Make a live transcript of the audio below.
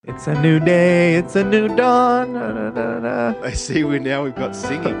It's a new day, it's a new dawn. Da, da, da, da. I see we've got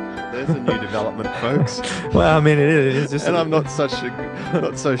singing. There's a new development, folks. Well, I mean, it is just. And I'm not so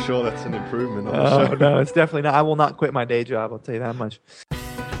sure that's an improvement on the Oh, show. no, it's definitely not. I will not quit my day job, I'll tell you that much.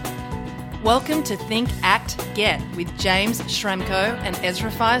 Welcome to Think, Act, Get with James Shremko and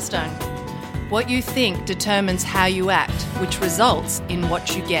Ezra Firestone. What you think determines how you act, which results in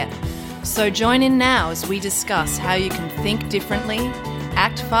what you get. So join in now as we discuss how you can think differently,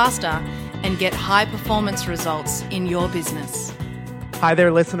 act faster, and get high performance results in your business. Hi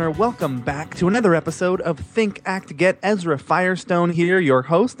there, listener. Welcome back to another episode of Think, Act, Get. Ezra Firestone here, your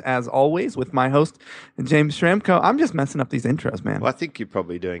host, as always, with my host, James Shremko. I'm just messing up these intros, man. Well, I think you're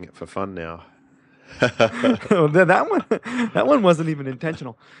probably doing it for fun now. that one wasn't even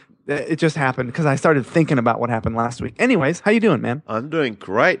intentional. It just happened because I started thinking about what happened last week. Anyways, how you doing, man? I'm doing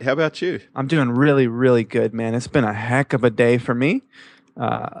great. How about you? I'm doing really, really good, man. It's been a heck of a day for me.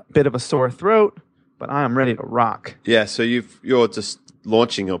 Bit of a sore throat, but I am ready to rock. Yeah, so you're just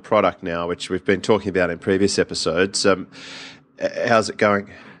launching your product now, which we've been talking about in previous episodes. How's it going?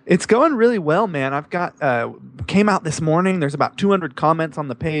 It's going really well, man. I've got came out this morning. There's about 200 comments on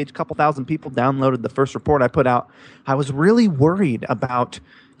the page. A couple thousand people downloaded the first report I put out. I was really worried about,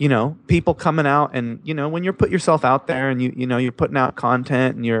 people coming out and, when you put yourself out there and you're putting out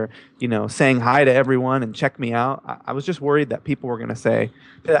content and you're, saying hi to everyone and check me out. I was just worried that people were going to say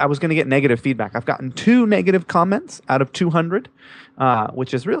that I was going to get negative feedback. I've gotten 2 negative comments out of 200,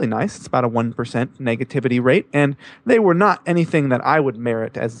 which is really nice. It's about a 1% negativity rate. And they were not anything that I would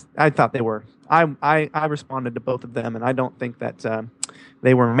merit as I thought they were. I responded to both of them, and I don't think that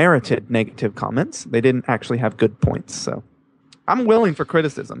they were merited negative comments. They didn't actually have good points. So I'm willing for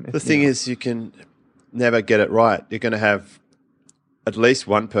criticism. The thing is, you can never get it right. You're going to have at least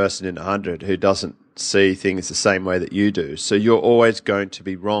one person in 100 who doesn't see things the same way that you do. So you're always going to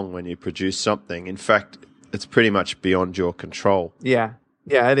be wrong when you produce something. In fact, it's pretty much beyond your control. Yeah,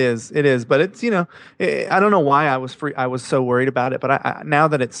 it is. It is. But it's, I don't know why I was so worried about it. But I now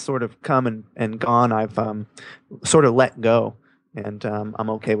that it's sort of come and gone, I've sort of let go. And I'm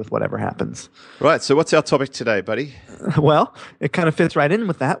okay with whatever happens. Right. So what's our topic today, buddy? Well, it kind of fits right in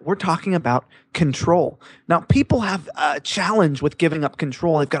with that. We're talking about control. Now, people have a challenge with giving up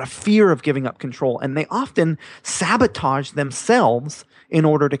control. They've got a fear of giving up control, and they often sabotage themselves in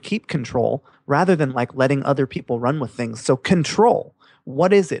order to keep control rather than like letting other people run with things. So control.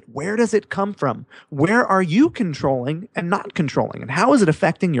 What is it? Where does it come from? Where are you controlling and not controlling? And how is it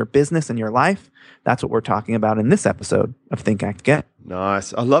affecting your business and your life? That's what we're talking about in this episode of Think, Act, Get.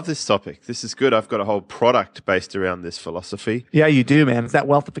 Nice. I love this topic. This is good. I've got a whole product based around this philosophy. Yeah, you do, man. Is that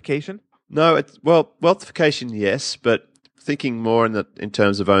wealthification? No, wealthification, yes, but thinking more in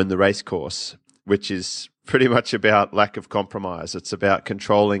terms of Own the Race Course, which is pretty much about lack of compromise. It's about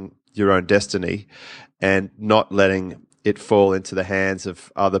controlling your own destiny and not letting it fall into the hands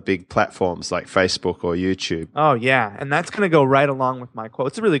of other big platforms like Facebook or YouTube. Oh, yeah. And that's going to go right along with my quote.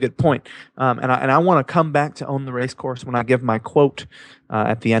 It's a really good point. And I want to come back to Own the Race Course when I give my quote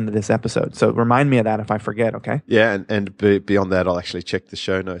at the end of this episode. So remind me of that if I forget, okay? Yeah, and beyond that, I'll actually check the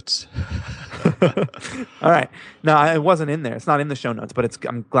show notes. All right. No, it wasn't in there. It's not in the show notes, but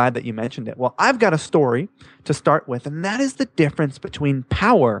I'm glad that you mentioned it. Well, I've got a story to start with, and that is the difference between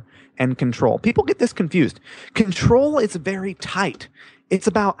power and control. People get this confused. Control is very tight. It's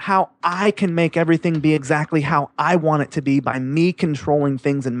about how I can make everything be exactly how I want it to be by me controlling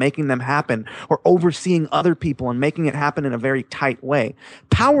things and making them happen, or overseeing other people and making it happen in a very tight way.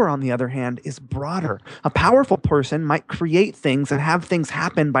 Power, on the other hand, is broader. A powerful person might create things and have things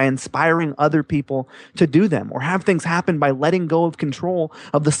happen by inspiring other people to do them, or have things happen by letting go of control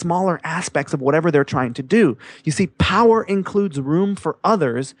of the smaller aspects of whatever they're trying to do. You see, power includes room for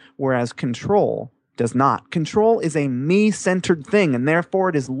others, whereas control does not. Control is a me-centered thing, and therefore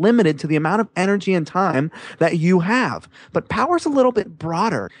it is limited to the amount of energy and time that you have. But power is a little bit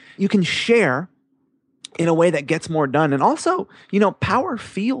broader. You can share in a way that gets more done. And also, power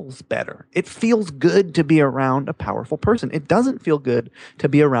feels better. It feels good to be around a powerful person. It doesn't feel good to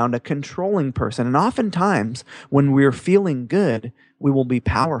be around a controlling person. And oftentimes, when we're feeling good, we will be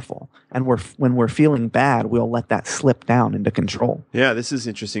powerful. And when we're feeling bad, we'll let that slip down into control. Yeah, this is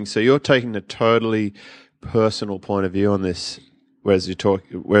interesting. So you're taking a totally personal point of view on this,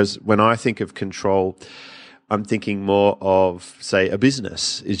 whereas when I think of control, I'm thinking more of, say, a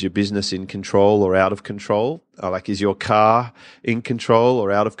business. Is your business in control or out of control? Is your car in control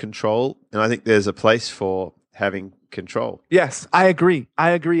or out of control? And I think there's a place for having control. Yes, I agree.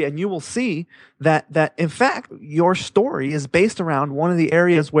 And you will see that in fact, your story is based around one of the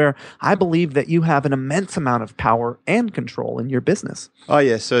areas where I believe that you have an immense amount of power and control in your business. Oh,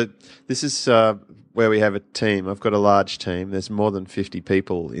 yeah. So this is where we have a team. I've got a large team. There's more than 50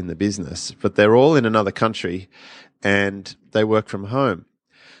 people in the business, but they're all in another country and they work from home.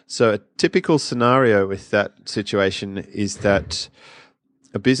 So a typical scenario with that situation is that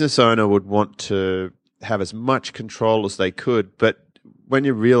a business owner would want to have as much control as they could, but when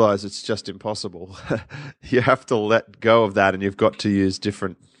you realize it's just impossible, you have to let go of that and you've got to use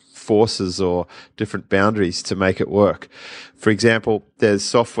different forces or different boundaries to make it work. For example, there's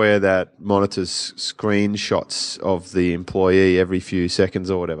software that monitors screenshots of the employee every few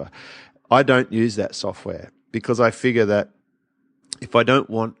seconds or whatever. I don't use that software because I figure that if I don't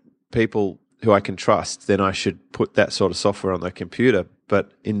want people who I can trust, then I should put that sort of software on their computer.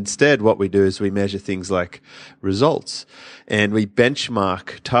 But instead, what we do is we measure things like results and we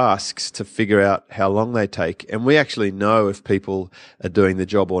benchmark tasks to figure out how long they take. And we actually know if people are doing the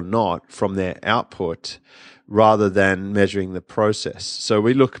job or not from their output rather than measuring the process. So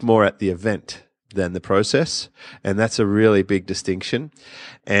we look more at the event than the process. And that's a really big distinction.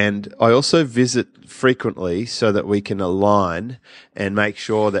 And I also visit frequently so that we can align and make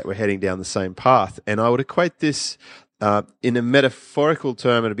sure that we're heading down the same path. And I would equate this in a metaphorical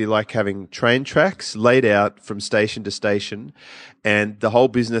term, it'd be like having train tracks laid out from station to station, and the whole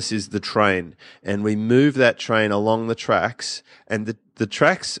business is the train. And we move that train along the tracks, and the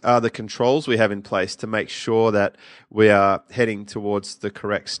tracks are the controls we have in place to make sure that we are heading towards the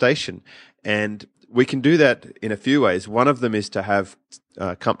correct station. And we can do that in a few ways. One of them is to have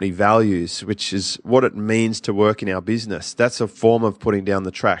company values, which is what it means to work in our business. That's a form of putting down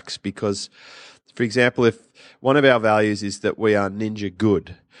the tracks because, for example, if one of our values is that we are ninja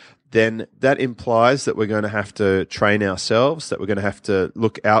good, then that implies that we're going to have to train ourselves, that we're going to have to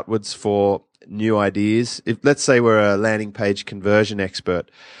look outwards for new ideas. If, let's say, we're a landing page conversion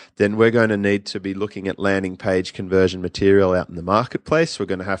expert, then we're going to need to be looking at landing page conversion material out in the marketplace. We're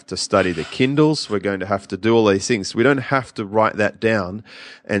going to have to study the Kindles. We're going to have to do all these things. We don't have to write that down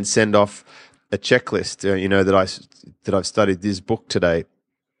and send off a checklist, that I've studied this book today.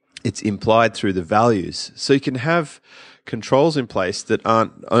 It's implied through the values. So you can have controls in place that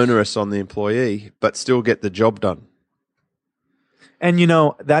aren't onerous on the employee, but still get the job done. And,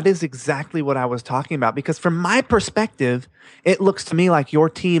 that is exactly what I was talking about, because from my perspective, it looks to me like your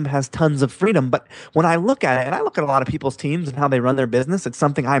team has tons of freedom. But when I look at it, and I look at a lot of people's teams and how they run their business, it's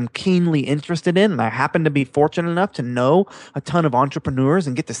something I'm keenly interested in. And I happen to be fortunate enough to know a ton of entrepreneurs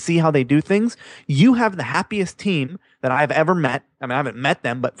and get to see how they do things. You have the happiest team that I've ever met. I mean, I haven't met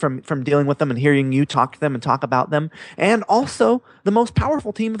them, but from dealing with them and hearing you talk to them and talk about them, and also the most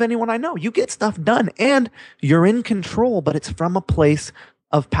powerful team of anyone I know. You get stuff done and you're in control, but it's from a place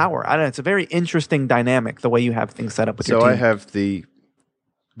of power. I don't know. It's a very interesting dynamic, the way you have things set up with your team. So I have the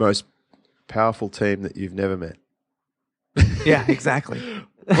most powerful team that you've never met. Yeah, exactly.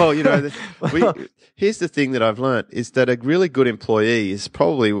 Well, here's the thing that I've learned is that a really good employee is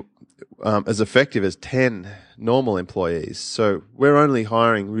probably as effective as 10 normal employees. So we're only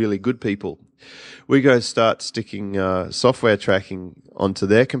hiring really good people. We go start sticking software tracking onto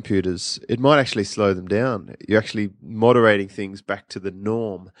their computers, it might actually slow them down. You're actually moderating things back to the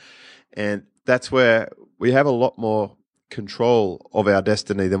norm. And that's where we have a lot more control of our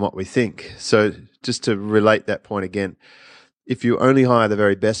destiny than what we think. So just to relate that point again, if you only hire the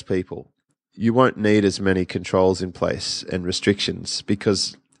very best people, you won't need as many controls in place and restrictions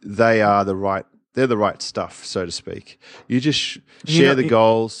because they're the right stuff, so to speak. You just share the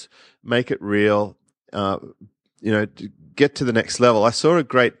goals, make it real, get to the next level. I saw a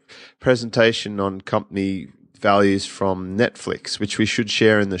great presentation on company values from Netflix, which we should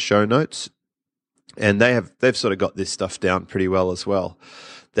share in the show notes. And they've sort of got this stuff down pretty well as well,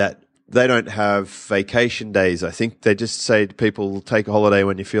 that they don't have vacation days. I think they just say to people, take a holiday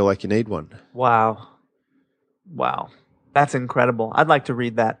when you feel like you need one. Wow. That's incredible. I'd like to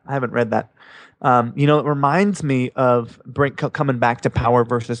read that. I haven't read that. It reminds me of coming back to power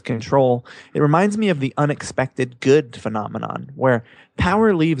versus control. It reminds me of the unexpected good phenomenon, where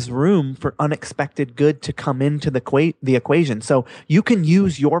power leaves room for unexpected good to come into the equation. So you can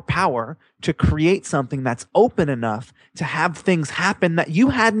use your power to create something that's open enough to have things happen that you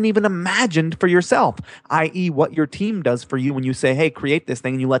hadn't even imagined for yourself, i.e. what your team does for you when you say, hey, create this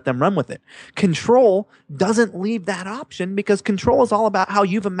thing, and you let them run with it. Control doesn't leave that option, because control is all about how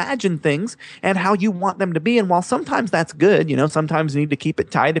you've imagined things and how you want them to be. And while sometimes that's good, sometimes you need to keep it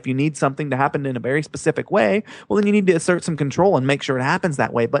tight if you need something to happen in a very specific way, well, then you need to assert some control and make sure it it happens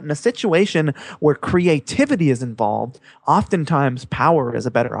that way. But in a situation where creativity is involved, oftentimes power is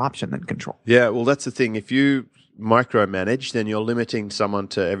a better option than control. Yeah, well, that's the thing. If you micromanage, then you're limiting someone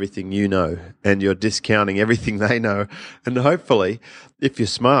to everything you know, and you're discounting everything they know. And hopefully, if you're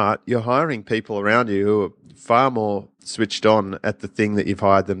smart, you're hiring people around you who are far more switched on at the thing that you've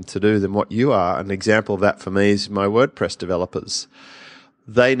hired them to do than what you are. An example of that for me is my WordPress developers.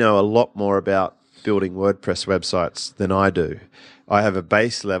 They know a lot more about building WordPress websites than I do. I have a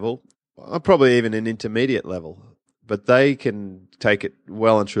base level, probably even an intermediate level, but they can take it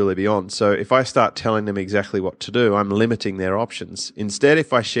well and truly beyond. So if I start telling them exactly what to do, I'm limiting their options. Instead,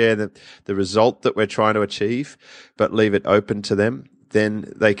 if I share the result that we're trying to achieve, but leave it open to them,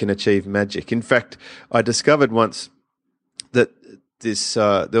 then they can achieve magic. In fact, I discovered once that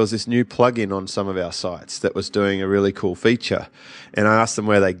there was this new plugin on some of our sites that was doing a really cool feature, and I asked them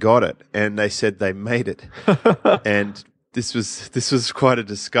where they got it, and they said they made it. And this was quite a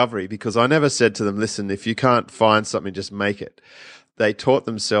discovery, because I never said to them, listen, if you can't find something, just make it. They taught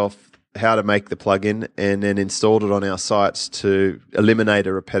themselves how to make the plugin and then installed it on our sites to eliminate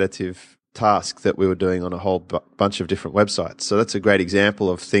a repetitive task that we were doing on a whole bunch of different websites. So that's a great example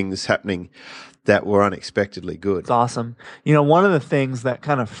of things happening that were unexpectedly good. It's awesome. You know, one of the things that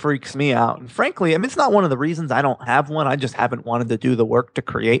kind of freaks me out, and frankly, I mean, it's not one of the reasons I don't have one. I just haven't wanted to do the work to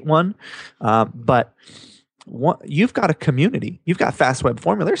create one. But you've got a community. You've got Fast Web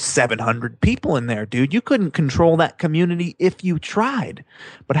Formula. There's 700 people in there, dude. You couldn't control that community if you tried.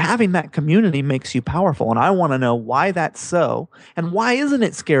 But having that community makes you powerful. And I want to know why that's so. And why isn't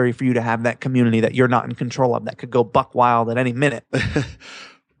it scary for you to have that community that you're not in control of, that could go buck wild at any minute?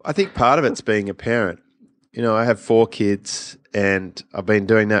 I think part of it's being a parent. You know, I have 4 kids, and I've been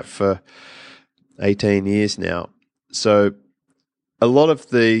doing that for 18 years now. So a lot of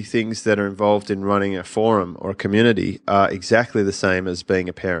the things that are involved in running a forum or a community are exactly the same as being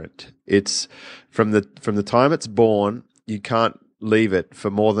a parent. It's from the time it's born, you can't leave it for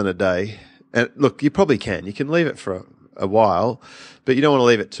more than a day. And look, you probably can. You can leave it for a while, but you don't want to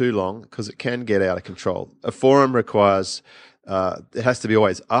leave it too long because it can get out of control. A forum requires it has to be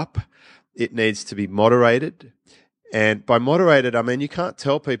always up. It needs to be moderated. And by moderated, I mean you can't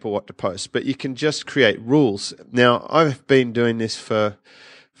tell people what to post, but you can just create rules. Now, I've been doing this for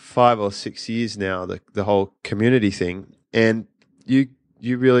 5 or 6 years now, the whole community thing, and you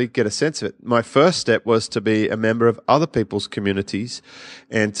really get a sense of it. My first step was to be a member of other people's communities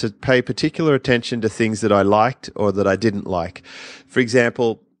and to pay particular attention to things that I liked or that I didn't like. For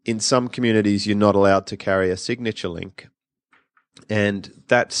example, in some communities, you're not allowed to carry a signature link, and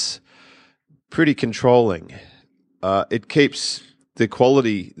that's pretty controlling. It keeps the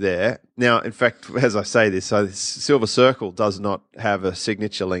quality there. Now, in fact, as I say this, Silver Circle does not have a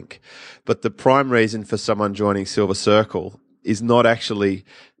signature link, but the prime reason for someone joining Silver Circle is not actually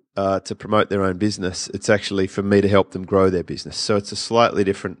to promote their own business. It's actually for me to help them grow their business. So it's a slightly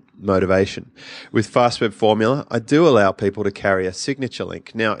different motivation. With Fast Web Formula, I do allow people to carry a signature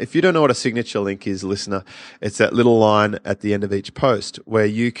link. Now, if you don't know what a signature link is, listener, it's that little line at the end of each post where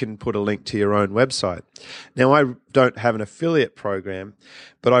you can put a link to your own website. Now, I don't have an affiliate program,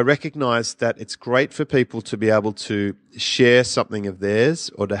 but I recognize that it's great for people to be able to share something of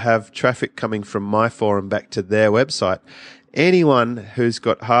theirs or to have traffic coming from my forum back to their website. Anyone who's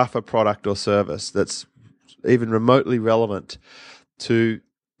got half a product or service that's even remotely relevant to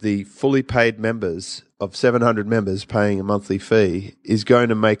the fully paid members of 700 members paying a monthly fee is going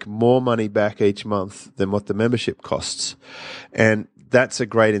to make more money back each month than what the membership costs. And that's a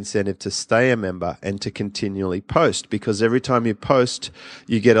great incentive to stay a member and to continually post, because every time you post,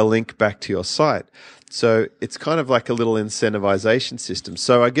 you get a link back to your site. So it's kind of like a little incentivization system.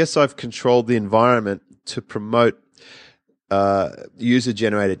 So I guess I've controlled the environment to promote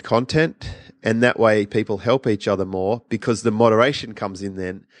user-generated content, and that way people help each other more because the moderation comes in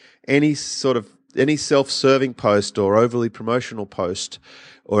then. Any self-serving post or overly promotional post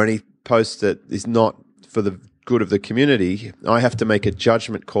or any post that is not for the good of the community, I have to make a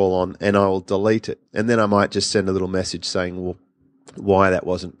judgment call on, and I will delete it. And then I might just send a little message saying, well, why that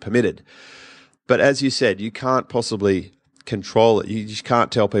wasn't permitted. But as you said, you can't possibly control it. You just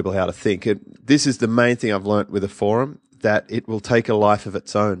can't tell people how to think. This is the main thing I've learnt with a forum, that it will take a life of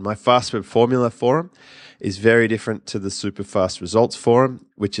its own. My Fast Web Formula forum is very different to the Super Fast Results forum,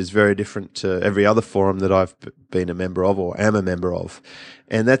 which is very different to every other forum that I've been a member of or am a member of.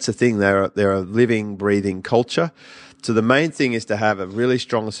 And that's the thing, they're a living, breathing culture. So the main thing is to have a really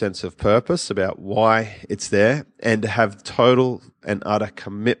strong sense of purpose about why it's there, and to have total and utter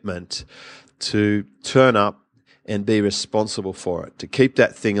commitment to turn up and be responsible for it, to keep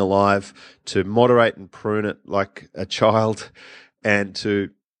that thing alive, to moderate and prune it like a child, and to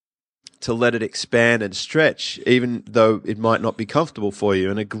let it expand and stretch, even though it might not be comfortable for you.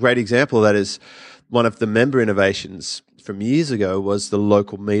 And a great example of that is one of the member innovations from years ago was the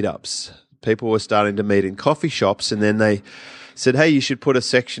local meetups. People were starting to meet in coffee shops, and then they said, hey, you should put a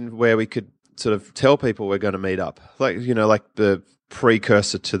section where we could sort of tell people we're going to meet up. Like, like the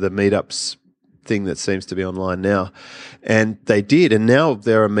precursor to the meetups thing that seems to be online now. And they did. And now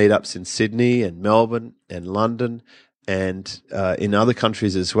there are meetups in Sydney and Melbourne and London and in other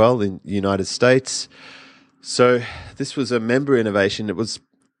countries as well, in the United States. So this was a member innovation. It was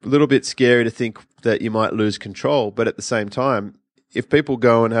a little bit scary to think that you might lose control, but at the same time, if people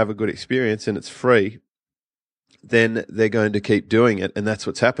go and have a good experience and it's free, then they're going to keep doing it, and that's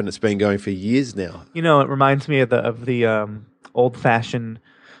what's happened. It's been going for years now. It reminds me of the old-fashioned,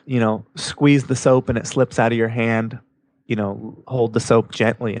 squeeze the soap and it slips out of your hand. Hold the soap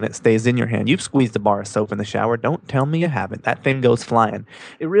gently and it stays in your hand. You've squeezed a bar of soap in the shower. Don't tell me you haven't. That thing goes flying.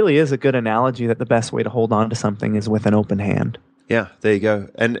 It really is a good analogy that the best way to hold on to something is with an open hand. Yeah, there you go.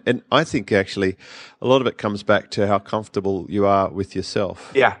 And I think actually a lot of it comes back to how comfortable you are with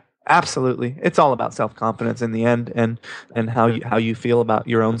yourself. Yeah, absolutely. It's all about self-confidence in the end, and how you feel about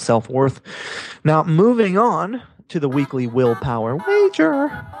your own self-worth. Now, moving on to the weekly willpower wager.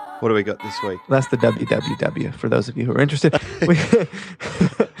 What do we got this week? That's the WWW, for those of you who are interested. Hang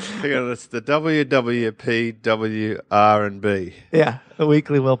on, it's the WWPWR&B. Yeah, the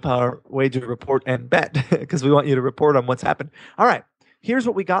weekly willpower wager report and bet, because we want you to report on what's happened. All right, here's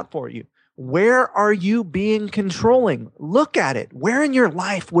what we got for you. Where are you being controlling? Look at it. Where in your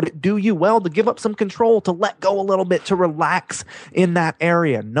life would it do you well to give up some control, to let go a little bit, to relax in that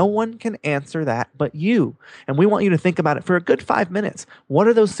area? No one can answer that but you. And we want you to think about it for a good 5 minutes. What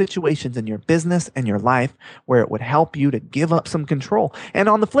are those situations in your business and your life where it would help you to give up some control? And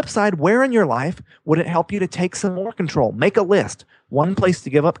on the flip side, where in your life would it help you to take some more control? Make a list. One place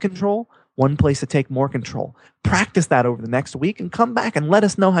to give up control, one place to take more control. Practice that over the next week and come back and let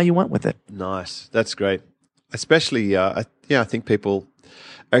us know how you went with it. Nice. That's great. Especially, I think people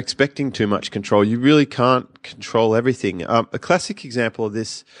are expecting too much control. You really can't control everything. A classic example of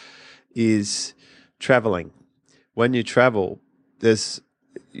this is traveling. When you travel,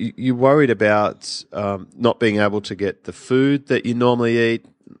 you're worried about not being able to get the food that you normally eat,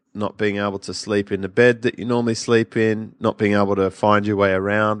 not being able to sleep in the bed that you normally sleep in, not being able to find your way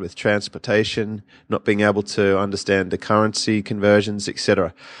around with transportation, not being able to understand the currency conversions,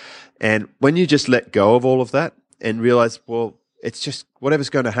 etc. And when you just let go of all of that and realize, well, it's just whatever's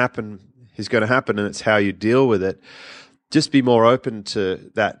going to happen is going to happen, and it's how you deal with it. Just be more open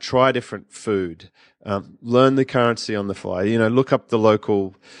to that. Try different food. Learn the currency on the fly. Look up the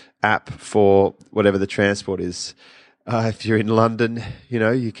local app for whatever the transport is. If you're in London,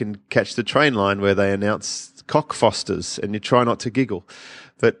 you can catch the train line where they announce cockfosters, and you try not to giggle.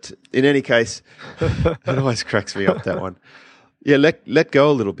 But in any case, it always cracks me up, that one. Yeah, let go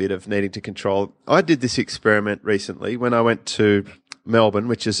a little bit of needing to control. I did this experiment recently when I went to Melbourne,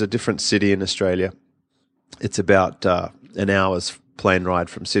 which is a different city in Australia. It's about an hour's plane ride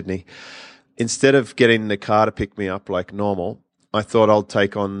from Sydney. Instead of getting the car to pick me up like normal, I thought I'll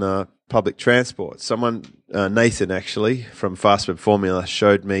take on public transport. Someone, Nathan actually, from Fastbird Formula,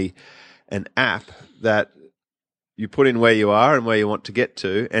 showed me an app that you put in where you are and where you want to get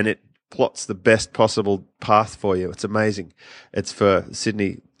to, and it plots the best possible path for you. It's amazing. It's for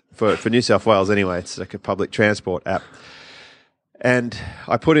Sydney, for New South Wales anyway. It's like a public transport app. And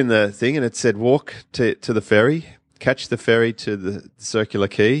I put in the thing, and it said walk to the ferry, catch the ferry to the Circular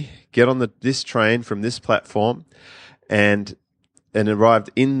Quay, get on this train from this platform, and arrived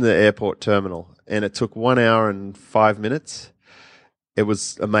in the airport terminal. And it took 1 hour and 5 minutes. It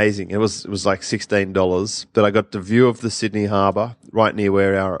was amazing. It was like $16, but I got the view of the Sydney Harbour right near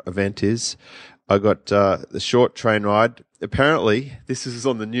where our event is. I got the short train ride. Apparently, this was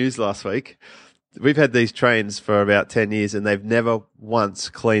on the news last week. We've had these trains for about 10 years, and they've never once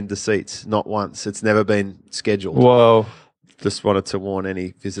cleaned the seats. Not once. It's never been scheduled. Whoa. Just wanted to warn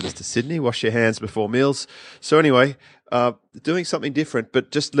any visitors to Sydney, wash your hands before meals. So anyway, doing something different,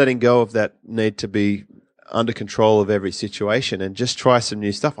 but just letting go of that need to be under control of every situation and just try some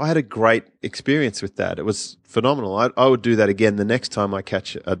new stuff. I had a great experience with that. It was phenomenal. I would do that again the next time I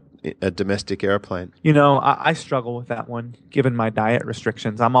catch a domestic airplane. I struggle with that one, given my diet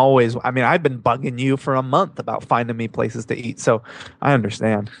restrictions. I've been bugging you for a month about finding me places to eat, so I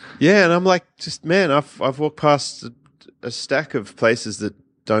understand. Yeah, and I'm like, I've walked past a stack of places that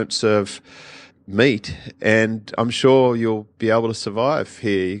don't serve meat, and I'm sure you'll be able to survive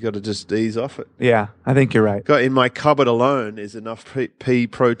here. You got to just ease off it. Yeah, I think you're right. In my cupboard alone is enough pea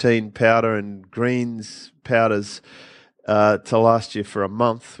protein powder and greens powders to last you for a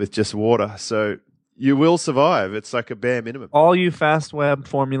month with just water. So you will survive. It's like a bare minimum. All you Fast Web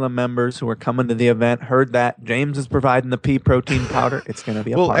Formula members who are coming to the event heard that. James is providing the pea protein powder. It's going to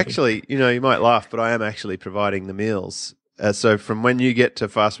be a party. Actually, you might laugh, but I am actually providing the meals. So from when you get to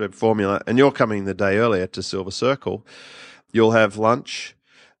Fast Web Formula, and you're coming the day earlier to Silver Circle, you'll have lunch,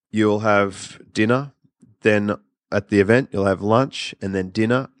 you'll have dinner, then at the event you'll have lunch, and then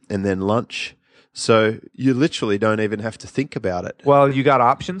dinner, and then lunch. So you literally don't even have to think about it. Well, you got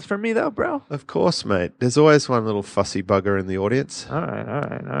options for me, though, bro? Of course, mate. There's always one little fussy bugger in the audience. All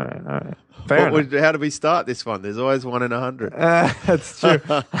right. Fair enough. How do we start this one? There's always 1 in 100. That's true.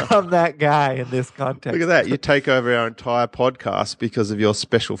 I'm that guy in this context. Look at that. You take over our entire podcast because of your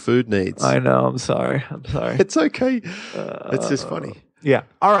special food needs. I know. I'm sorry. It's okay. It's just funny. Yeah.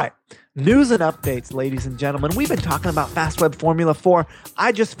 All right. News and updates, ladies and gentlemen. We've been talking about Fast Web Formula 4.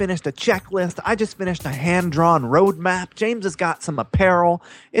 I just finished a checklist. I just finished a hand-drawn roadmap. James has got some apparel.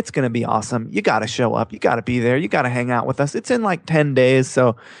 It's going to be awesome. You got to show up. You got to be there. You got to hang out with us. It's in like 10 days.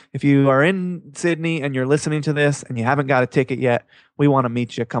 So if you are in Sydney and you're listening to this and you haven't got a ticket yet, we want to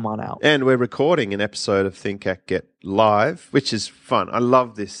meet you. Come on out. And we're recording an episode of Think Act Get live, which is fun. I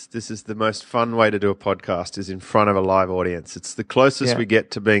love this. This is the most fun way to do a podcast, is in front of a live audience. It's the closest we get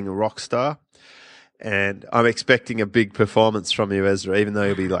to being a rock star. And I'm expecting a big performance from you, Ezra, even though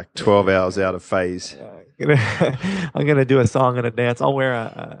you'll be like 12 hours out of phase. I'm gonna do a song and a dance. I'll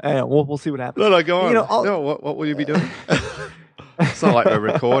wear we'll see what happens. No, go on. What will you be doing? It's not like we're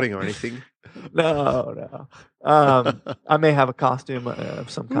recording or anything. No. I may have a costume of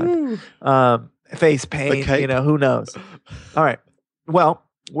some kind. Face paint, who knows? All right. Well,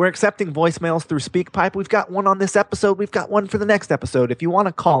 we're accepting voicemails through SpeakPipe. We've got one on this episode. We've got one for the next episode. If you want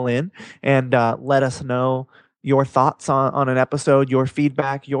to call in and let us know your thoughts on an episode, your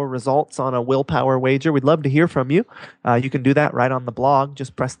feedback, your results on a willpower wager, we'd love to hear from you. You can do that right on the blog.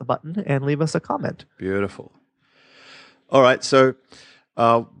 Just press the button and leave us a comment. Beautiful. All right. So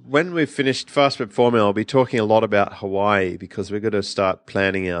when we've finished Fast Web Formula, I'll be talking a lot about Hawaii because we're going to start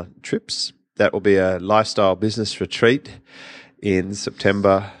planning our trips. That will be a lifestyle business retreat in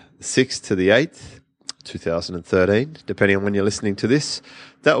September 6th to the 8th, 2013, depending on when you're listening to this.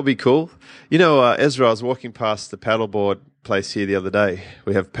 That will be cool. Ezra, I was walking past the paddleboard place here the other day.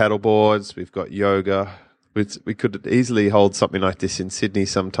 We have paddleboards, we've got yoga. We could easily hold something like this in Sydney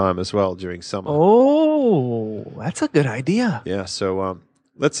sometime as well during summer. Oh, that's a good idea. Yeah, so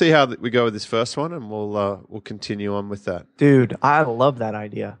let's see how we go with this first one, and we'll continue on with that. Dude, I love that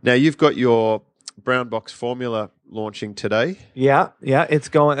idea. Now, you've got your Brown Box formula launching today. Yeah, it's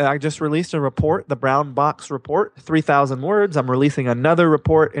going. I just released a report, the Brown Box report, 3,000 words. I'm releasing another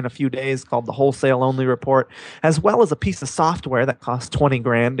report in a few days called the Wholesale Only report, as well as a piece of software that cost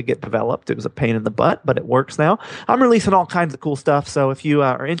 $20,000 to get developed. It was a pain in the butt, but it works now. I'm releasing all kinds of cool stuff. So if you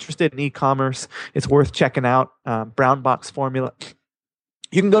are interested in e-commerce, it's worth checking out. Brown Box formula.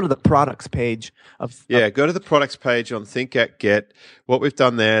 You can go to the products page go to the products page on Think Act Get. What we've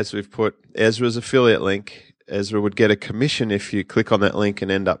done there is we've put Ezra's affiliate link. Ezra would get a commission if you click on that link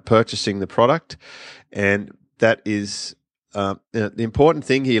and end up purchasing the product. And that is the important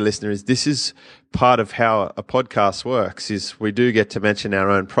thing here, listener, is this is part of how a podcast works, is we do get to mention our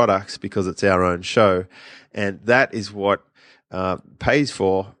own products because it's our own show. And that is what pays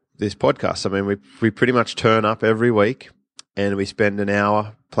for this podcast. I mean, we pretty much turn up every week and we spend an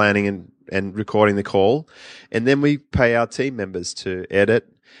hour planning and recording the call. And then we pay our team members to edit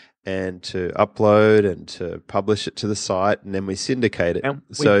and to upload and to publish it to the site, and then we syndicate it. And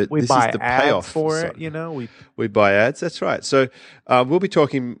so we this buy is the ads payoff for So it. We buy ads. That's right. So we'll be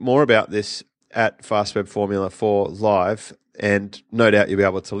talking more about this at Fast Web Formula 4 live, and no doubt you'll be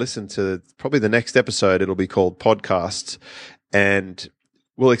able to listen to probably the next episode. It'll be called Podcasts, and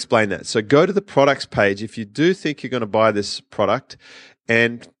we'll explain that. So go to the products page if you do think you're going to buy this product,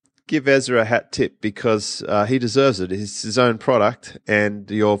 and give Ezra a hat tip because he deserves it. It's his own product,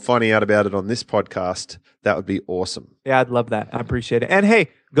 and you're finding out about it on this podcast. That would be awesome. Yeah, I'd love that. I appreciate it. And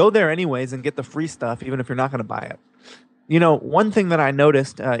hey, go there anyways and get the free stuff, even if you're not going to buy it. One thing that I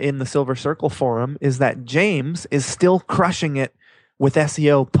noticed in the Silver Circle forum is that James is still crushing it with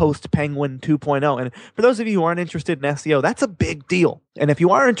SEO post Penguin 2.0. And for those of you who aren't interested in SEO, that's a big deal. And if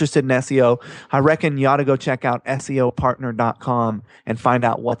you are interested in SEO, I reckon you ought to go check out SEOpartner.com and find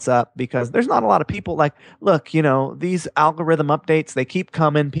out what's up, because there's not a lot of people look, these algorithm updates, they keep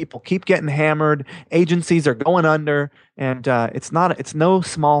coming. People keep getting hammered. Agencies are going under. And it's no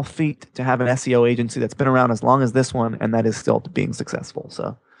small feat to have an SEO agency that's been around as long as this one, and that is still being successful.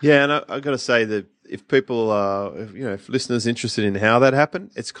 So yeah, and I've got to say that if people if listeners interested in how that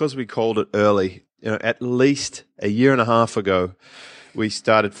happened, it's because we called it early. at least a year and a half ago, we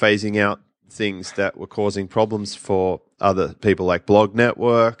started phasing out things that were causing problems for other people, like blog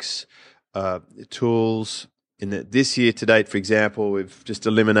networks, tools. This year to date, for example, we've just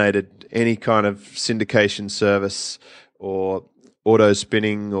eliminated any kind of syndication service or auto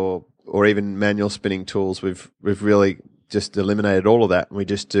spinning or even manual spinning tools. We've really just eliminated all of that, and we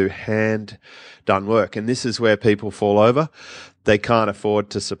just do hand done work. And this is where people fall over. They can't afford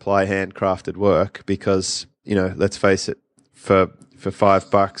to supply handcrafted work because, let's face it, for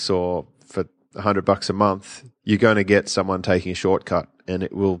 $5 or for $100 a month, you're going to get someone taking a shortcut, and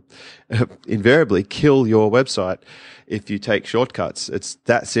it will invariably kill your website if you take shortcuts. It's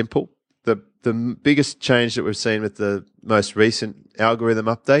that simple. The biggest change that we've seen with the most recent algorithm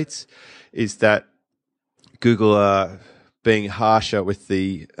updates is that Google are being harsher with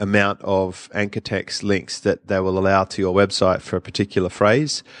the amount of anchor text links that they will allow to your website for a particular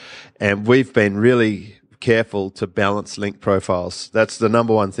phrase. And we've been really careful to balance link profiles. That's the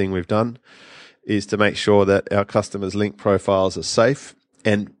number one thing we've done, is to make sure that our customers' link profiles are safe.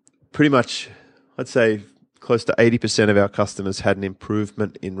 And pretty much, I'd say close to 80% of our customers had an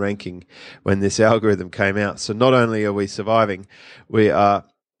improvement in ranking when this algorithm came out. So not only are we surviving, we are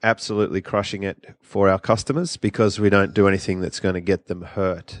absolutely crushing it for our customers because we don't do anything that's going to get them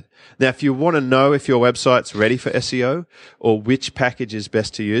hurt. Now, if you want to know if your website's ready for SEO or which package is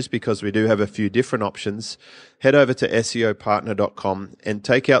best to use, because we do have a few different options, head over to SEOpartner.com and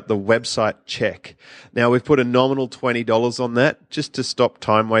take out the website check. Now, we've put a nominal $20 on that just to stop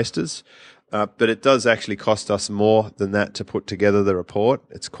time wasters. But it does actually cost us more than that to put together the report.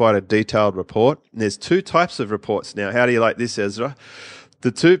 It's quite a detailed report. And there's two types of reports now. How do you like this, Ezra?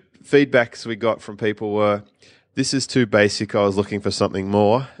 The two feedbacks we got from people were, this is too basic, I was looking for something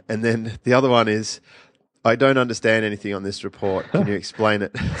more. And then the other one is, I don't understand anything on this report. Can you explain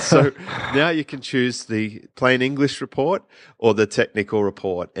it? So now you can choose the plain English report or the technical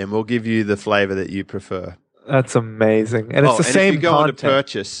report, and we'll give you the flavor that you prefer. That's amazing, and it's the same if you go content. On to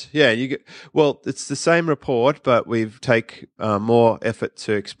purchase, it's the same report, but we've take more effort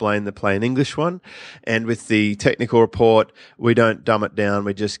to explain the plain English one. And with the technical report, we don't dumb it down;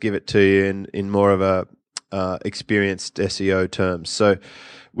 we just give it to you in more of a experienced SEO terms. So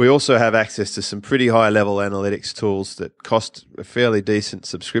we also have access to some pretty high-level analytics tools that cost a fairly decent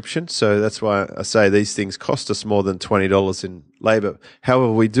subscription. So that's why I say these things cost us more than $20 in labor.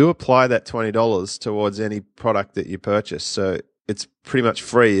 However, we do apply that $20 towards any product that you purchase. So it's pretty much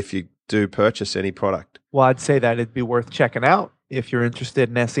free if you do purchase any product. Well, I'd say that it'd be worth checking out if you're interested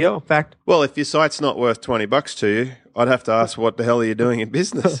in SEO. In fact, well, if your site's not worth $20 to you, I'd have to ask, what the hell are you doing in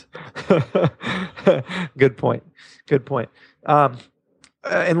business? Good point.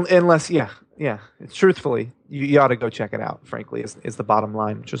 Unless, truthfully, you ought to go check it out, frankly, is the bottom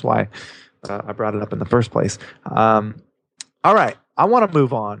line, which is why I brought it up in the first place. All right. I want to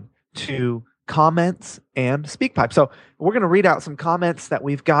move on to comments and SpeakPipe. So we're going to read out some comments that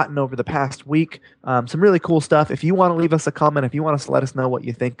we've gotten over the past week. Some really cool stuff. If you want to leave us a comment, if you want us to let us know what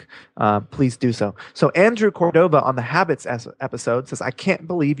you think, please do so. So Andrew Cordova on the Habits episode says, I can't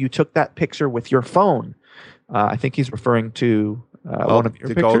believe you took that picture with your phone. I think he's referring to one of your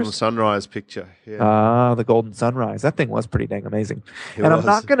the pictures. Golden Sunrise picture. Yeah. The Golden Sunrise. That thing was pretty dang amazing. I'm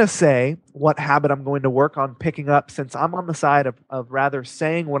not going to say what habit I'm going to work on picking up, since I'm on the side of rather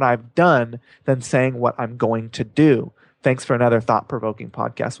saying what I've done than saying what I'm going to do. Thanks for another thought-provoking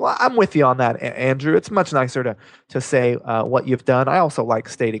podcast. Well, I'm with you on that, Andrew. It's much nicer to say what you've done. I also like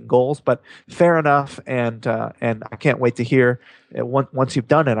stating goals, but fair enough. And I can't wait to hear it. Once you've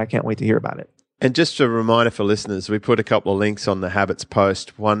done it, I can't wait to hear about it. And just a reminder for listeners, we put a couple of links on the Habits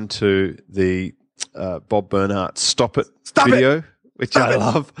post. One to the Bob Bernhardt Stop It video, which I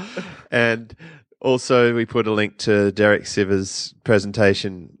love. And also we put a link to Derek Sivers'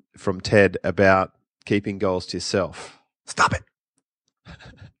 presentation from TED about keeping goals to yourself. Stop it.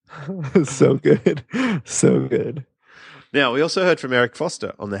 So good. So good. Now, we also heard from Eric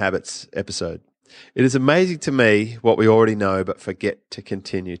Foster on the Habits episode. It is amazing to me what we already know but forget to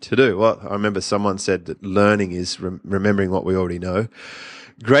continue to do. Well, I remember someone said that learning is remembering what we already know.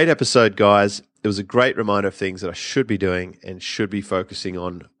 Great episode, guys. It was a great reminder of things that I should be doing and should be focusing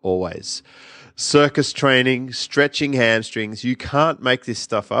on always. Circus training, stretching hamstrings. You can't make this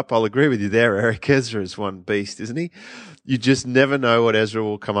stuff up. I'll agree with you there, Eric. Ezra is one beast, isn't he? You just never know what Ezra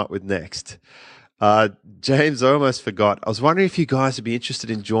will come up with next. James, I almost forgot. I was wondering if you guys would be interested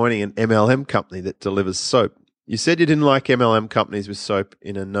in joining an MLM company that delivers soap. You said you didn't like MLM companies with soap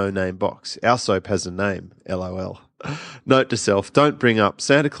in a no-name box. Our soap has a name, LOL. Note to self, don't bring up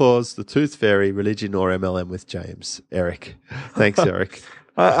Santa Claus, the Tooth Fairy, religion, or MLM with James. Eric. Thanks, Eric.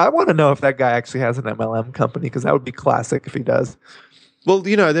 I want to know if that guy actually has an MLM company, because that would be classic if he does. Well,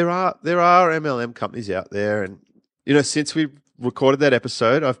 there are MLM companies out there, and since we recorded that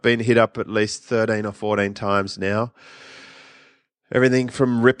episode, I've been hit up at least 13 or 14 times now. Everything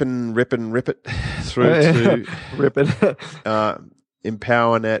from rip it through to Rip it.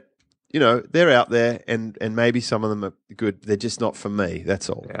 EmpowerNet. They're out there, and maybe some of them are good. They're just not for me. That's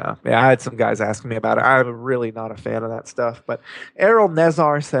all. Yeah. I had some guys asking me about it. I'm really not a fan of that stuff. But Errol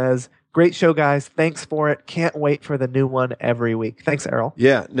Nezar says, "Great show, guys. Thanks for it. Can't wait for the new one every week." Thanks, Errol.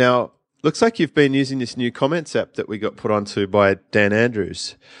 Yeah. Now, looks like you've been using this new comments app that we got put onto by Dan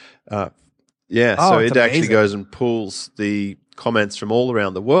Andrews. So it actually goes and pulls the comments from all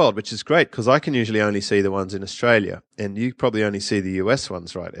around the world, which is great because I can usually only see the ones in Australia, and you probably only see the US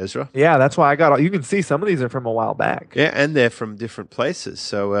ones, right, Ezra? Yeah, that's why I got all. You can see some of these are from a while back. Yeah, and they're from different places.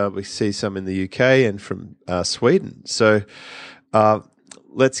 So we see some in the UK and from Sweden. So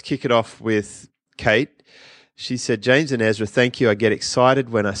let's kick it off with Kate. She said, "James and Ezra, thank you. I get excited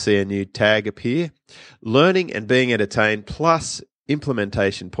when I see a new tag appear. Learning and being entertained plus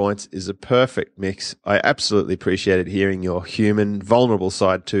implementation points is a perfect mix. I absolutely appreciated hearing your human, vulnerable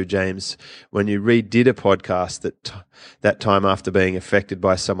side too, James, when you redid a podcast that time after being affected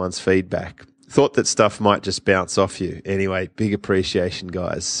by someone's feedback. Thought that stuff might just bounce off you. Anyway, big appreciation,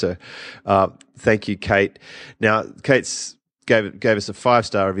 guys." So thank you, Kate. Now, Kate's gave us a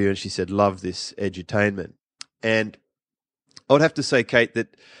 5-star review, and she said, "Love this edutainment." And I would have to say, Kate,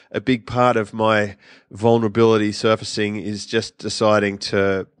 that a big part of my vulnerability surfacing is just deciding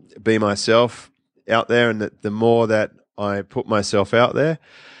to be myself out there, and that the more that I put myself out there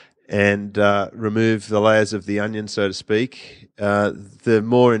and remove the layers of the onion, so to speak, the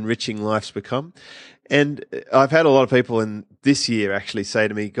more enriching life's become. And I've had a lot of people in this year actually say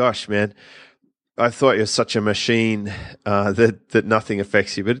to me, "Gosh, man, I thought you're such a machine that nothing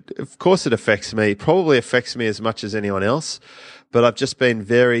affects you." But of course it affects me. Probably affects me as much as anyone else. But I've just been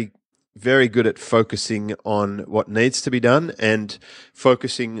very, very good at focusing on what needs to be done and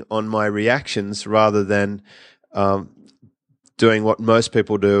focusing on my reactions rather than doing what most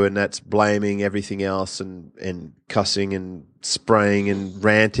people do, and that's blaming everything else and cussing and spraying and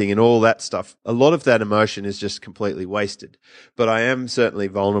ranting and all that stuff. A lot of that emotion is just completely wasted. But I am certainly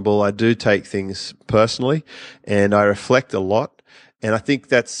vulnerable. I do take things personally, and I reflect a lot. And I think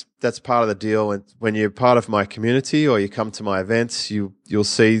that's part of the deal. And when you're part of my community or you come to my events, you'll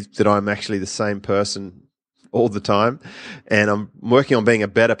see that I'm actually the same person all the time, and I'm working on being a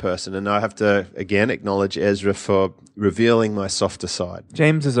better person. And I have to again acknowledge Ezra for revealing my softer side.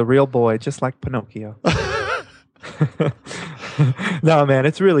 James is a real boy, just like Pinocchio. No, man,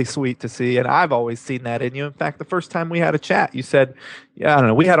 it's really sweet to see, and I've always seen that in you. In fact, the first time we had a chat, you said, "Yeah, I don't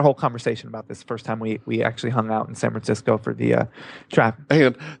know." We had a whole conversation about this the first time we actually hung out in San Francisco for the trap. Hang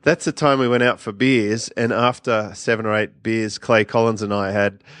on, that's the time we went out for beers, and after 7 or 8 beers, Clay Collins and I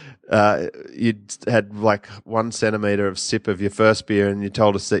had. You'd had like 1 centimeter of sip of your first beer, and you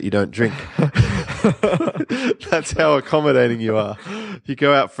told us that you don't drink. That's how accommodating you are. You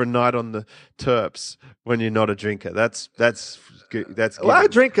go out for a night on the Terps when you're not a drinker. That's good. That's good. Well, I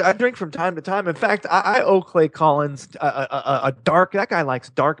drink from time to time. In fact, I owe Clay Collins a dark. That guy likes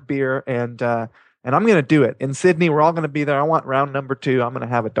dark beer, and I'm going to do it. In Sydney, we're all going to be there. I want round number 2. I'm going to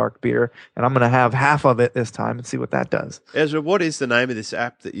have a dark beer, and I'm going to have half of it this time and see what that does. Ezra, what is the name of this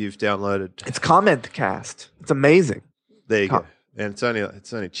app that you've downloaded? It's CommentCast. It's amazing. There you go. And it's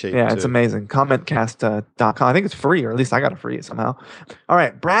only cheap. Yeah, too. It's amazing. CommentCast.com. I think it's free, or at least I got to free it somehow. All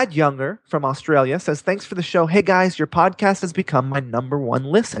right. Brad Younger from Australia says, "Thanks for the show. Hey, guys, your podcast has become my number 1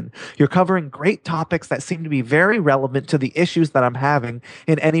 listen. You're covering great topics that seem to be very relevant to the issues that I'm having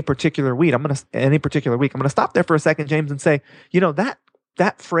in any particular week. I'm going to stop there for a second, James, and say,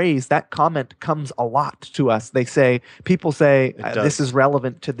 that phrase, that comment comes a lot to us. People say, this is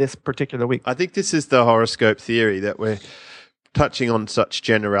relevant to this particular week. I think this is the horoscope theory, that we're touching on such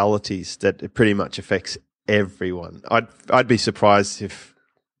generalities that it pretty much affects everyone. I'd be surprised if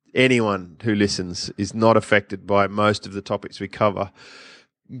anyone who listens is not affected by most of the topics we cover,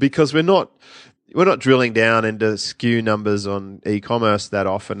 because we're not drilling down into SKU numbers on e-commerce that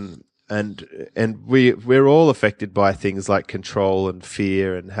often, and we're all affected by things like control and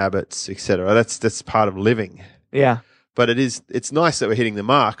fear and habits, etc. That's part of living. Yeah. But it's nice that we're hitting the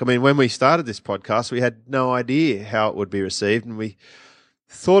mark. I mean, when we started this podcast, we had no idea how it would be received, and we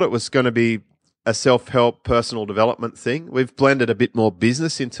thought it was going to be a self-help personal development thing. We've blended a bit more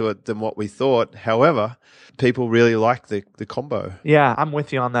business into it than what we thought. However, people really like the combo. Yeah, I'm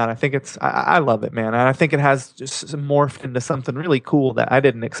with you on that. I think I love it, man. And I think it has just morphed into something really cool that I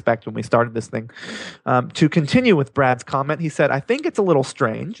didn't expect when we started this thing. To continue with Brad's comment, he said, I think it's a little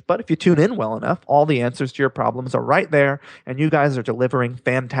strange, but if you tune in well enough, all the answers to your problems are right there, and you guys are delivering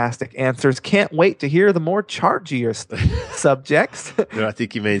fantastic answers. Can't wait to hear the more chargier subjects. No, I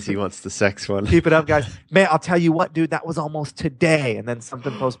think he means he wants the sex one. Keep it up, guys. Man, I'll tell you what, dude, that was almost today, and then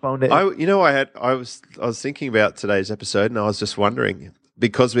something postponed it. I was thinking about today's episode, and I was just wondering,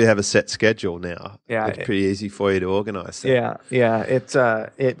 because we have a set schedule now, it's pretty easy for you to organise that. Yeah. It's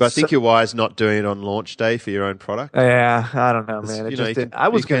but I think you're wise not doing it on launch day for your own product. Yeah, I don't know, man. I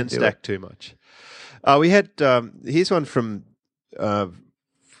was going to stack too much. We had here's one from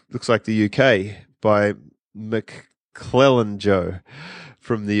looks like the UK by McClellan Joe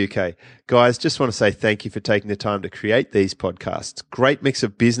from the UK. Guys, just want to say thank you for taking the time to create these podcasts. Great mix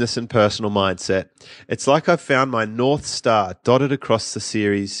of business and personal mindset. It's like I've found my North Star dotted across the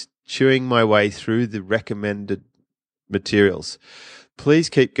series, chewing my way through the recommended materials. Please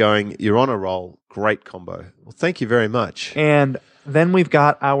keep going. You're on a roll. Great combo. Well, thank you very much. And then we've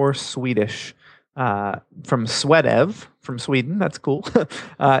got our Swedish from Swedev from Sweden. That's cool.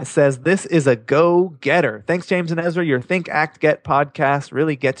 Says, this is a go-getter. Thanks, James and Ezra. Your Think, Act, Get podcast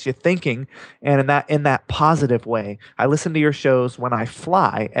really gets you thinking, and in that positive way. I listen to your shows when I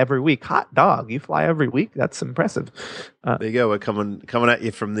fly every week. Hot dog, you fly every week? That's impressive. There you go. We're coming at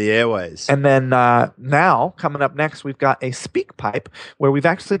you from the airways. And then now, coming up next, we've got a speak pipe where we've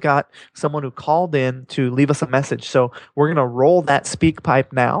actually got someone who called in to leave us a message. So we're going to roll that speak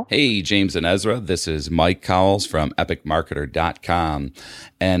pipe now. Hey, James and Ezra. This is Mike Cowles from epicmarketer.com.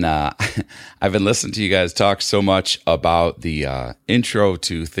 And I've been listening to you guys talk so much about the intro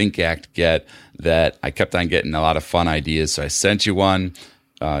to Think, Act, Get that I kept on getting a lot of fun ideas. So I sent you one.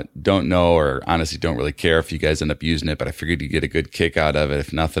 Don't know, or honestly don't really care if you guys end up using it, but I figured you'd get a good kick out of it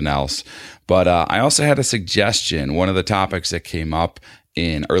if nothing else. But I also had a suggestion. One of the topics that came up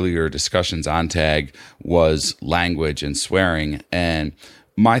in earlier discussions on Tag was language and swearing. And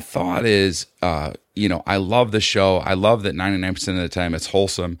my thought is, I love the show. I love that 99% of the time it's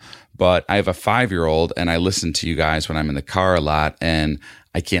wholesome, but I have a 5-year-old and I listen to you guys when I'm in the car a lot, and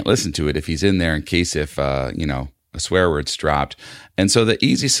I can't listen to it if he's in there in case if, a swear word's dropped. And so the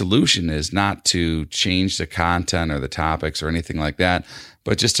easy solution is not to change the content or the topics or anything like that,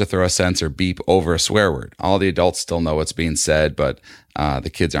 but just to throw a censor beep over a swear word. All the adults still know what's being said, but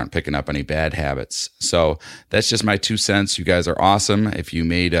the kids aren't picking up any bad habits. So that's just my 2 cents. You guys are awesome. If you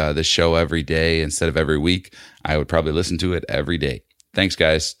made the show every day instead of every week, I would probably listen to it every day. Thanks,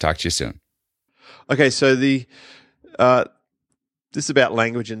 guys. Talk to you soon. Okay, so this is about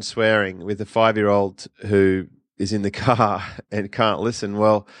language and swearing with a 5-year-old who is in the car and can't listen.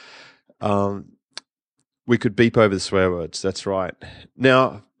 Well, we could beep over the swear words. That's right.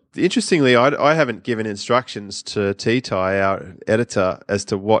 Now, interestingly, I haven't given instructions to T-Tai, our editor, as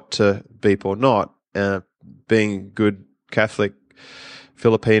to what to beep or not. Being good Catholic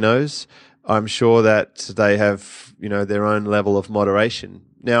Filipinos, I'm sure that they have, their own level of moderation.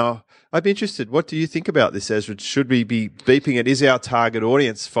 Now, I'd be interested. What do you think about this, Ezra? Should we be beeping it? Is our target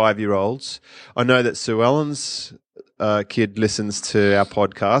audience 5-year-olds? I know that Sue Ellen's kid listens to our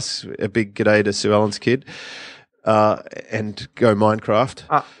podcast. A big g'day to Sue Ellen's kid. And go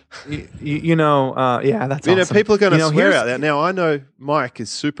Minecraft. Yeah, that's awesome. People are going to swear out there. Now, I know Mike is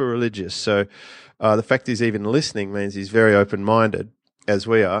super religious, so the fact he's even listening means he's very open-minded, as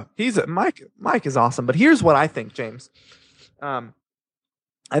we are. Mike is awesome, but here's what I think, James.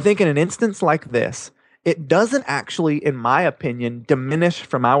 I think in an instance like this, it doesn't actually, in my opinion, diminish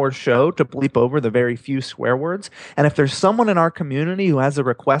from our show to bleep over the very few swear words. And if there's someone in our community who has a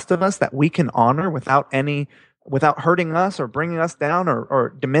request of us that we can honor without hurting us or bringing us down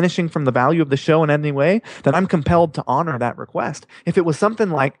or diminishing from the value of the show in any way, then I'm compelled to honor that request. If it was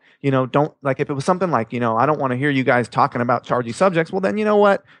something like, I don't want to hear you guys talking about chargy subjects, well, then you know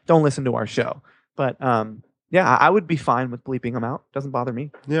what? Don't listen to our show. But, yeah, I would be fine with bleeping them out. Doesn't bother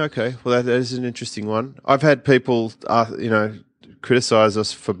me. Yeah, okay. Well, that is an interesting one. I've had people, criticize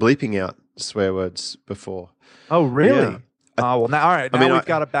us for bleeping out swear words before. Oh, really? Yeah. Oh, well, now, all right. Now we've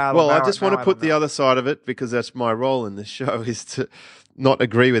got a battle. Well, I just want to put the other side of it, because that's my role in this show, is to not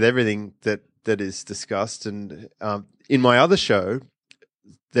agree with everything that is discussed. And in my other show,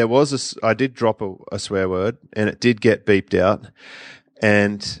 I did drop a swear word, and it did get beeped out.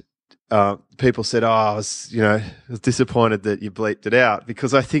 And people said, I was disappointed that you bleeped it out,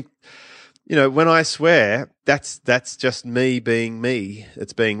 because I think, when I swear, that's just me being me.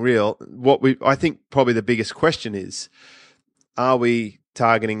 It's being real. I think probably the biggest question is, are we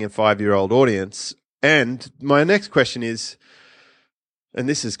targeting a 5-year-old audience? And my next question is, and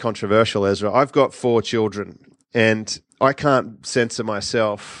this is controversial, Ezra, I've got 4 children and I can't censor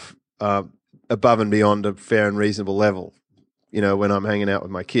myself above and beyond a fair and reasonable level, when I'm hanging out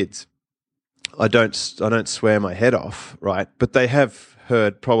with my kids. I don't swear my head off, right? But they have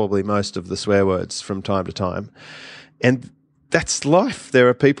heard probably most of the swear words from time to time. And that's life. There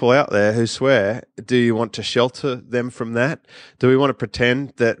are people out there who swear. Do you want to shelter them from that? Do we want to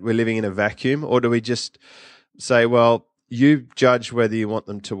pretend that we're living in a vacuum? Or do we just say, well, you judge whether you want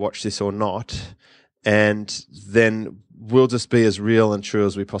them to watch this or not, and then we'll just be as real and true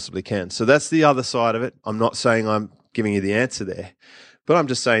as we possibly can. So that's the other side of it. I'm not saying I'm giving you the answer there, but I'm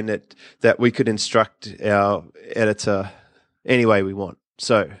just saying that we could instruct our editor any way we want.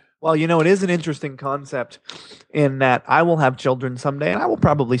 So, well, it is an interesting concept in that I will have children someday, and I will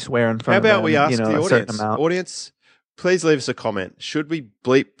probably swear in front of them. How about we ask the a certain audience? amount. Audience, please leave us a comment. Should we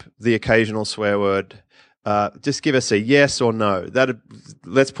bleep the occasional swear word? Just give us a yes or no.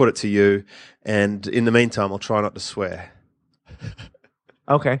 Let's put it to you. And in the meantime, I'll try not to swear.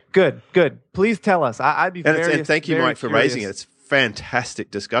 Okay, good. Please tell us. I'd be very and thank you, Mike, for raising it. It's a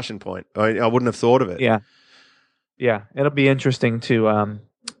fantastic discussion point. I wouldn't have thought of it. Yeah. It'll be interesting to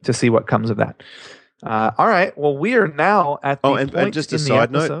see what comes of that. All right. Well, we are now at the point and just a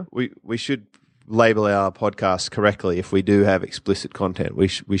side note, we should label our podcast correctly. If we do have explicit content, we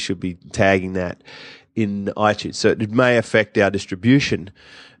should be tagging that in iTunes. So it may affect our distribution.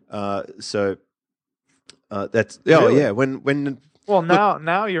 That's Really? yeah. When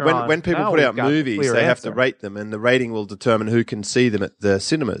now you're on. When people put out movies, they have to rate them, and the rating will determine who can see them at the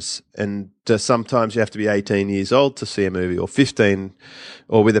cinemas. And sometimes you have to be 18 years old to see a movie, or 15,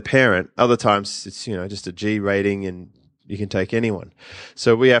 or with a parent. Other times it's just a G rating, and you can take anyone.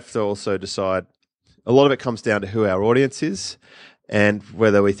 So we have to also decide. A lot of it comes down to who our audience is, and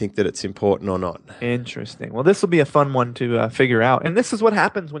whether we think that it's important or not. Interesting. Well, this will be a fun one to figure out. And this is what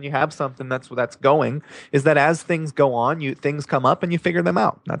happens when you have something that's going, is that as things go on, things come up and you figure them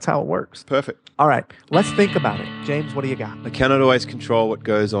out. That's how it works. Perfect. All right. Let's think about it. James, what do you got? I cannot always control what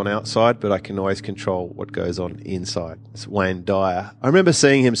goes on outside, but I can always control what goes on inside. It's Wayne Dyer. I remember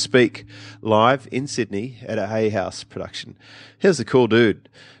seeing him speak live in Sydney at a Hay House production. He was a cool dude.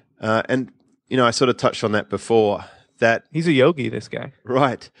 And, I sort of touched on that before. That he's a yogi, this guy.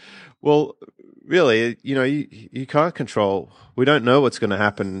 Right. Well, really, you can't control. We don't know what's going to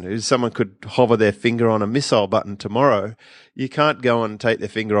happen. Someone could hover their finger on a missile button tomorrow. You can't go and take their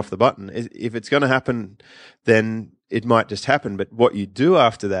finger off the button. If it's going to happen, then it might just happen. But what you do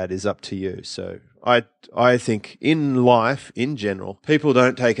after that is up to you. So I think in life, in general, people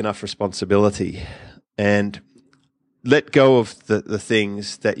don't take enough responsibility and let go of the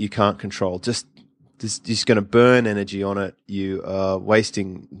things that you can't control. Just going to burn energy on it. You are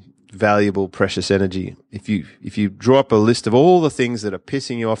wasting valuable, precious energy. If you draw up a list of all the things that are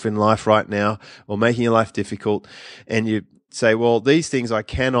pissing you off in life right now or making your life difficult, and you say, well, these things I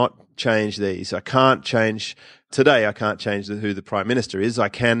cannot change these. I can't change today. I can't change who the Prime Minister is. I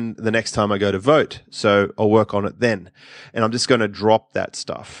can the next time I go to vote. So I'll work on it then. And I'm just going to drop that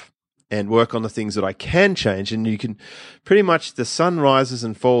stuff and work on the things that I can change. And you can pretty much, the sun rises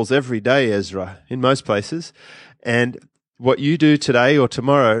and falls every day, Ezra, in most places. And what you do today or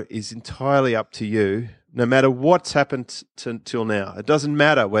tomorrow is entirely up to you, no matter what's happened till now. It doesn't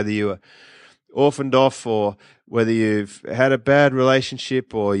matter whether you are orphaned off or whether you've had a bad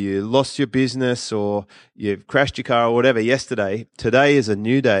relationship or you lost your business or you've crashed your car or whatever yesterday. Today is a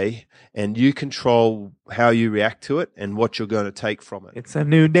new day, and you control how you react to it and what you're going to take from it. It's a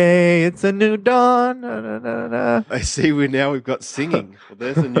new day. It's a new dawn. Na, na, na, na. I see we've got singing. Well,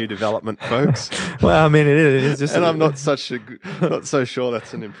 there's a new development, folks. Well, I mean, it is just. And I'm not so sure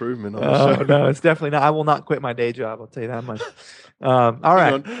that's an improvement on the show. No, it's definitely not. I will not quit my day job. I'll tell you that much. All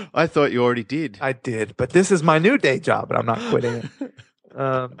right. Hang on. I thought you already did. I did, but this is my new day job, but I'm not quitting it.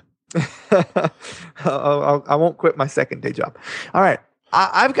 I won't quit my second day job. All right.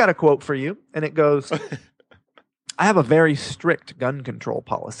 I've got a quote for you, and it goes, I have a very strict gun control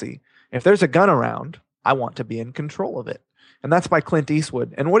policy. If there's a gun around, I want to be in control of it. And that's by Clint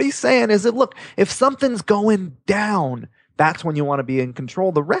Eastwood. And what he's saying is that, look, if something's going down, that's when you want to be in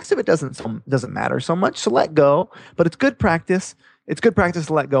control. The rest of it doesn't matter so much, so let go. But it's good practice. It's good practice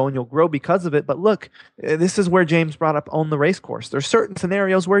to let go, and you'll grow because of it. But look, this is where James brought up Own the Race Course. There's certain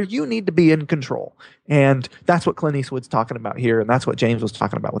scenarios where you need to be in control. And that's what Clint Eastwood's talking about here, and that's what James was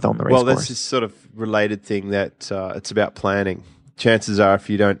talking about with Own the Race Course. Well, that's this sort of related thing that it's about planning. Chances are if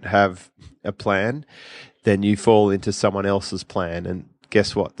you don't have a plan, then you fall into someone else's plan, and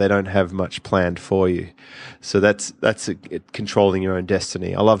guess what? They don't have much planned for you. So that's controlling your own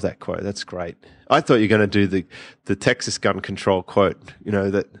destiny. I love that quote. That's great. I thought you were going to do the Texas gun control quote,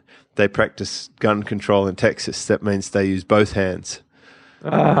 that they practice gun control in Texas. That means they use both hands.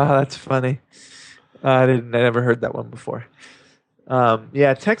 That's funny. I never heard that one before.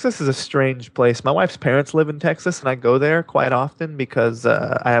 Yeah, Texas is a strange place. My wife's parents live in Texas, and I go there quite often because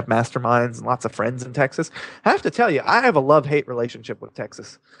I have masterminds and lots of friends in Texas. I have to tell you, I have a love-hate relationship with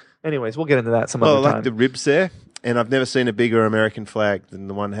Texas. Anyways, we'll get into that some other time. I like the ribs there, and I've never seen a bigger American flag than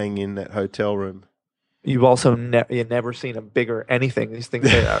the one hanging in that hotel room. You've also never seen a bigger anything. These things,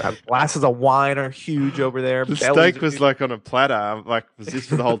 glasses of wine are huge over there. The steak was like on a platter. I'm like, was this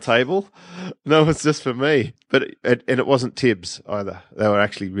for the whole table? No, it's just for me. But it wasn't Tibbs either. They were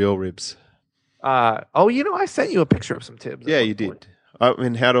actually real ribs. I sent you a picture of some Tibbs. Yeah, you did. I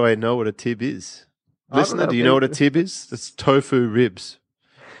mean, how do I know what a Tib is? Listener, do you know what a Tib is? It's tofu ribs.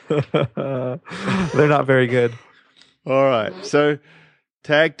 They're not very good. All right. So,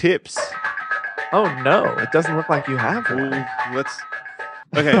 tag tips. Oh, no. It doesn't look like you have one.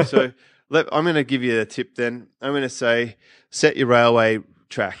 Okay, so I'm going to give you a tip then. I'm going to say set your railway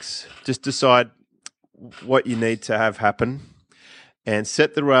tracks. Just decide what you need to have happen and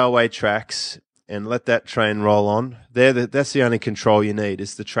set the railway tracks and let that train roll on. That's the only control you need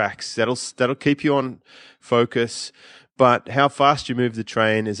is the tracks. That'll keep you on focus. But how fast you move the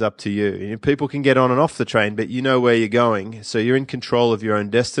train is up to you. People can get on and off the train, but you know where you're going. So you're in control of your own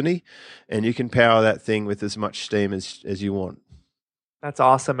destiny, and you can power that thing with as much steam as you want. That's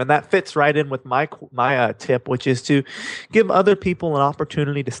awesome. And that fits right in with my tip, which is to give other people an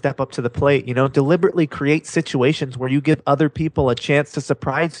opportunity to step up to the plate. Deliberately create situations where you give other people a chance to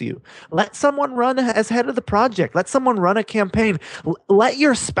surprise you. Let someone run as head of the project. Let someone run a campaign. Let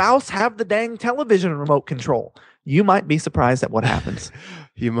your spouse have the dang television remote control. You might be surprised at what happens.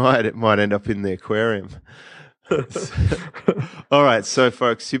 You might. It might end up in the aquarium. All right. So,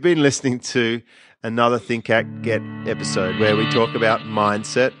 folks, you've been listening to another Think Act Get episode where we talk about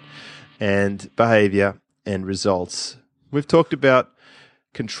mindset and behavior and results. We've talked about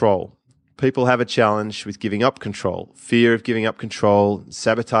control. People have a challenge with giving up control, fear of giving up control,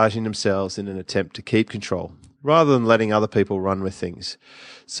 sabotaging themselves in an attempt to keep control, rather than letting other people run with things.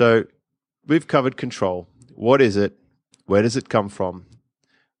 So we've covered control. What is it? Where does it come from?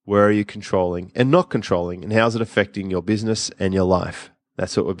 Where are you controlling and not controlling? And how's it affecting your business and your life?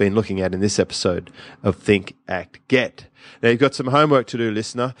 That's what we've been looking at in this episode of Think, Act, Get. Now, you've got some homework to do,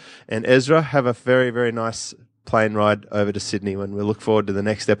 listener. And Ezra, have a very, very nice plane ride over to Sydney when we look forward to the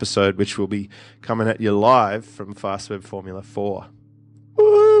next episode, which will be coming at you live from Fastweb Formula 4.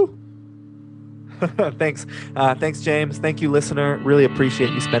 Woo! Thanks. Thanks, James. Thank you, listener. Really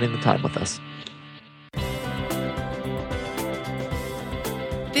appreciate you spending the time with us.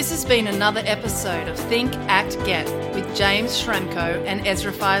 This has been another episode of Think, Act, Get with James Schramko and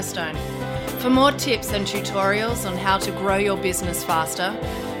Ezra Firestone. For more tips and tutorials on how to grow your business faster,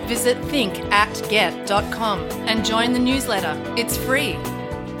 visit thinkactget.com and join the newsletter. It's free.